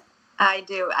pets? I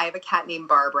do. I have a cat named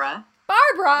Barbara.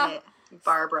 Barbara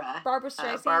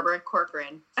Streisand? Barbara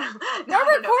Corcoran.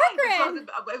 Barbara Corcoran!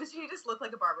 She just looked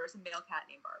like a Barbara. It's a male cat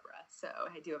named Barbara. So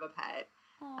I do have a pet.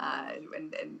 And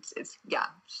it's,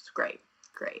 she's great.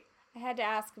 Great. I had to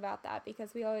ask about that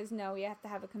because we always know we have to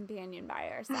have a companion by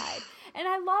our side. And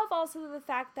I love also the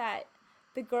fact that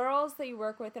the girls that you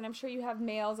work with, and I'm sure you have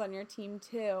males on your team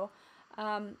too,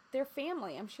 they're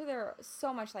family. I'm sure they're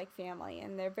so much like family,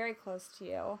 and they're very close to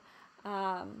you.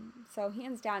 So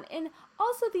hands down. And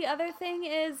also the other thing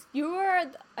is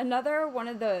you're another one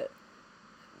of the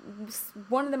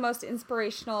most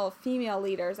inspirational female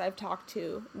leaders I've talked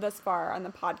to thus far on the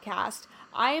podcast.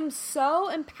 I am so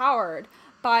empowered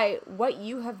by what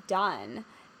you have done,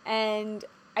 and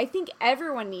I think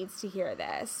everyone needs to hear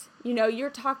this.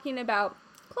 You're talking about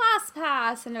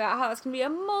ClassPass and about how it's going to be a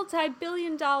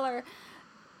multi-billion-dollar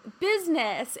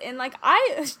business, and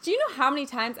do you know how many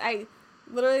times I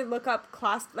literally look up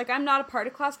I'm not a part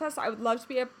of ClassPass. I would love to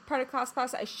be a part of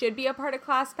ClassPass. I should be a part of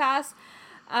ClassPass.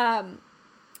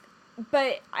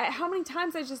 But how many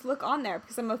times I just look on there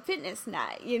because I'm a fitness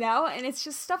nut, and it's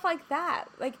just stuff like that.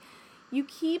 You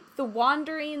keep the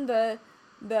wandering, the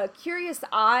curious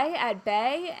eye at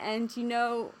bay, and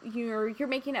you're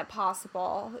making it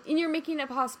possible. And you're making it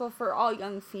possible for all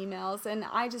young females, and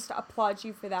I just applaud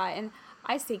you for that. And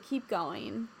I say keep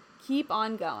going. Keep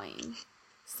on going.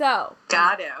 So,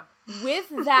 with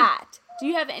that, do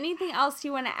you have anything else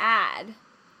you want to add?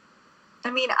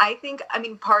 I think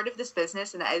part of this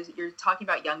business, and as you're talking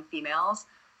about young females,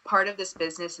 part of this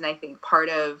business, and I think part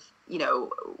of,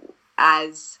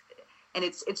 and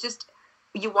it's just,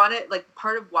 you want to,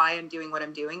 part of why I'm doing what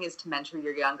I'm doing is to mentor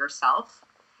your younger self.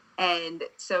 And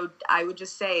so I would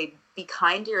just say, be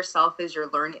kind to yourself as you're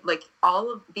learning, all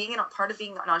of part of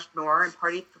being an entrepreneur and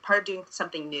part of doing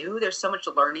something new. There's so much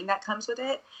learning that comes with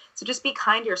it. So just be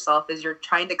kind to yourself as you're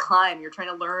trying to climb, you're trying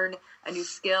to learn a new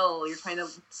skill, you're trying to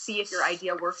see if your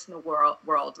idea works in the world.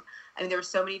 There were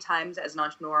so many times as an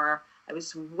entrepreneur, I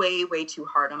was way, way too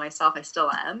hard on myself. I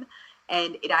still am.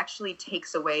 And it actually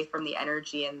takes away from the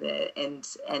energy and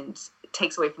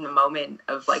takes away from the moment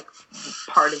of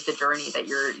part of the journey that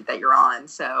you're on.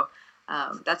 So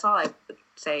that's all I would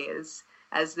say is,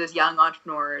 as this young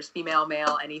entrepreneurs, female,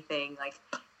 male, anything,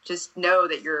 just know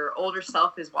that your older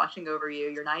self is watching over you.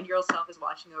 Your 9-year-old self is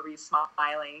watching over you,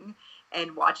 smiling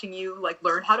and watching you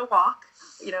learn how to walk,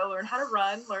 learn how to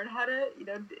run, learn how to,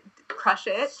 crush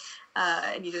it.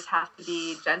 And you just have to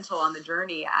be gentle on the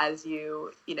journey as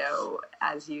you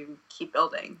keep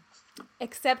building.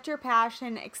 Accept your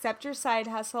passion, accept your side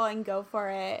hustle, and go for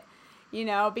it.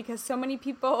 Because so many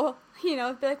people, be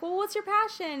like, well, what's your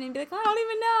passion? And be like, I don't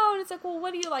even know. And it's well,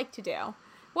 what do you like to do?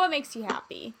 What makes you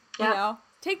happy? Yeah.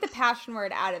 Take the passion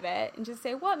word out of it and just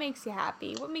say, what makes you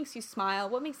happy? What makes you smile?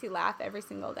 What makes you laugh every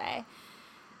single day?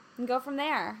 And go from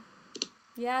there.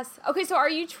 Yes. Okay, so are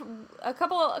you a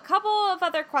couple of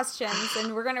other questions,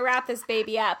 and we're going to wrap this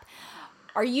baby up.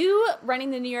 Are you running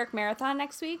the New York Marathon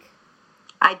next week?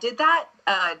 I did that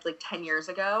like 10 years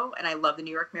ago, and I love the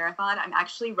New York Marathon. I'm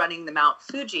actually running the Mount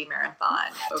Fuji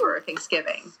Marathon over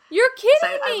Thanksgiving. You're kidding so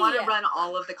me! I want to run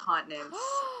all of the continents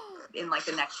in like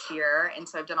the next year. And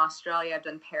so I've done Australia, I've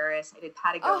done Paris, I did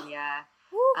Patagonia,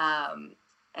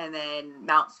 and then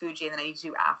Mount Fuji, and then I need to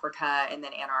do Africa and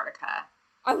then Antarctica.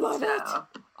 I love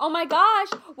it. Oh my gosh.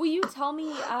 Will you tell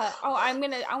me,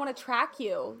 I want to track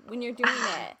you when you're doing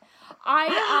it.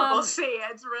 We'll see.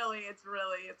 It's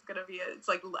going to be, it's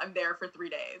like, I'm there for 3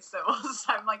 days. So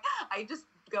I'm like, I just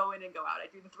go in and go out. I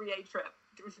do the 3-day trip,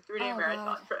 3-day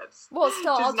marathon trips. Well,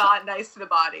 still. Which is not nice to the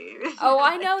body. Oh,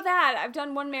 I know that. I've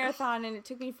done one marathon and it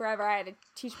took me forever. I had to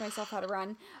teach myself how to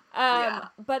run.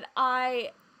 But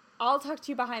I'll talk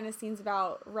to you behind the scenes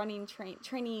about running,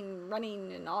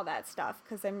 running, and all that stuff,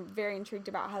 because I'm very intrigued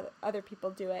about how other people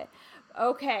do it.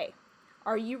 Okay.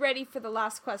 Are you ready for the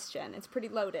last question? It's pretty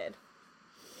loaded.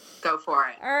 Go for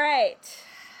it. All right.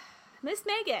 Miss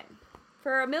Megan,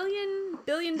 for $1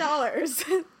 billion,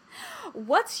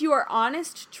 what's your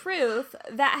honest truth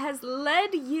that has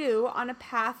led you on a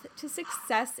path to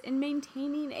success in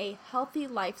maintaining a healthy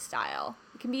lifestyle?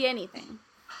 It can be anything.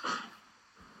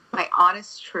 My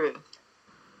honest truth.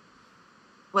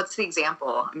 What's the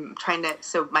example? I'm trying to.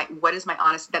 What is my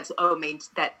honest?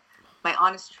 My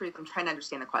honest truth. I'm trying to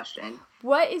understand the question.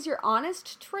 What is your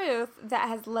honest truth that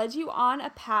has led you on a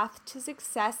path to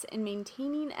success in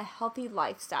maintaining a healthy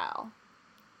lifestyle?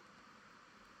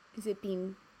 Is it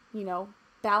being,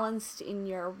 balanced in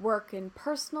your work and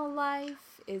personal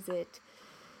life? Is it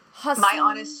hustling? My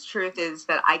honest truth is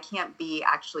that I can't be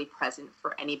actually present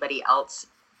for anybody else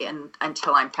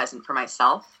until I'm present for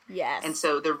myself. Yes. And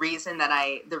so the reason that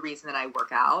I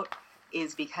work out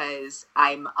is because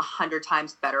I'm 100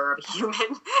 times better of a human.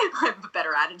 I have a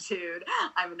better attitude.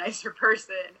 I'm a nicer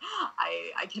person.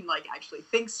 I can actually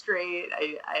think straight.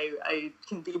 I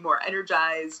can be more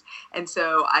energized. And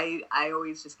so I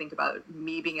always just think about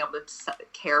me being able to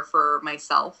care for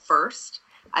myself first.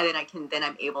 And then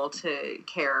I'm able to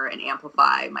care and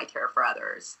amplify my care for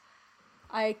others.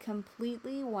 I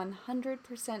completely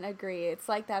 100% agree. It's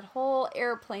like that whole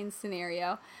airplane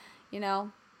scenario,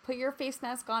 put your face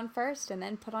mask on first and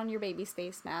then put on your baby's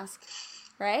face mask,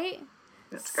 right?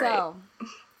 That's great. So,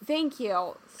 thank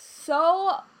you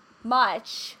so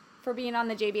much for being on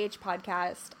the JBH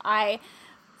podcast. I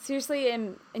seriously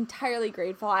am entirely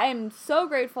grateful. I am so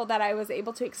grateful that I was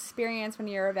able to experience one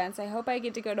of your events. I hope I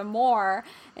get to go to more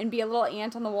and be a little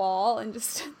ant on the wall and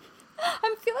just...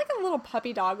 I feel like a little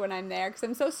puppy dog when I'm there because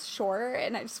I'm so short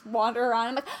and I just wander around.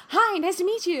 I'm like, hi, nice to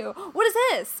meet you. What is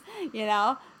this?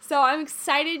 So I'm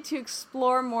excited to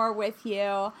explore more with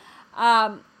you.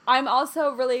 I'm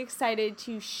also really excited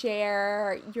to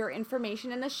share your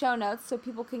information in the show notes so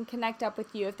people can connect up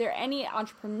with you. If there are any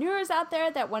entrepreneurs out there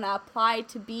that want to apply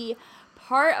to be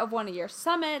part of one of your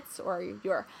summits or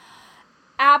your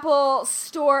Apple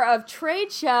store of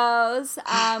trade shows,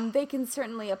 they can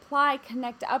certainly apply,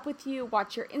 connect up with you,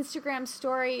 watch your Instagram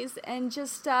stories, and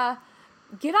just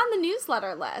get on the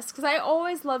newsletter list, because I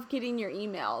always love getting your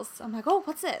emails. I'm like, oh,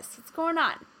 what's this? What's going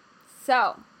on?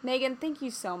 So, Megan, thank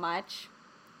you so much.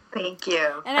 Thank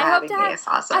you. And I hope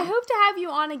to have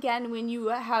you on again when you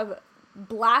have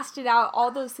blasted out all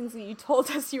those things that you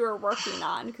told us you were working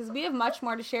on, because we have much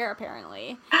more to share,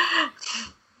 apparently.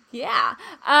 Yeah.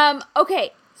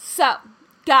 Okay. So,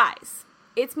 guys,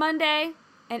 it's Monday,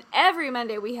 and every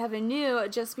Monday we have a new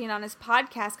Just Being Honest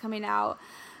podcast coming out,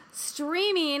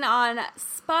 streaming on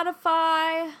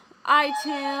Spotify,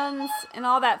 iTunes, and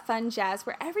all that fun jazz,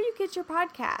 wherever you get your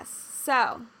podcasts.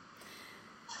 So,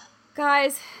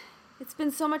 guys, it's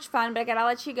been so much fun, but I gotta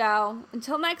let you go.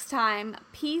 Until next time,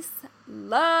 peace,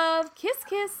 love, kiss,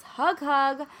 kiss, hug,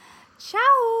 hug.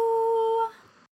 Ciao.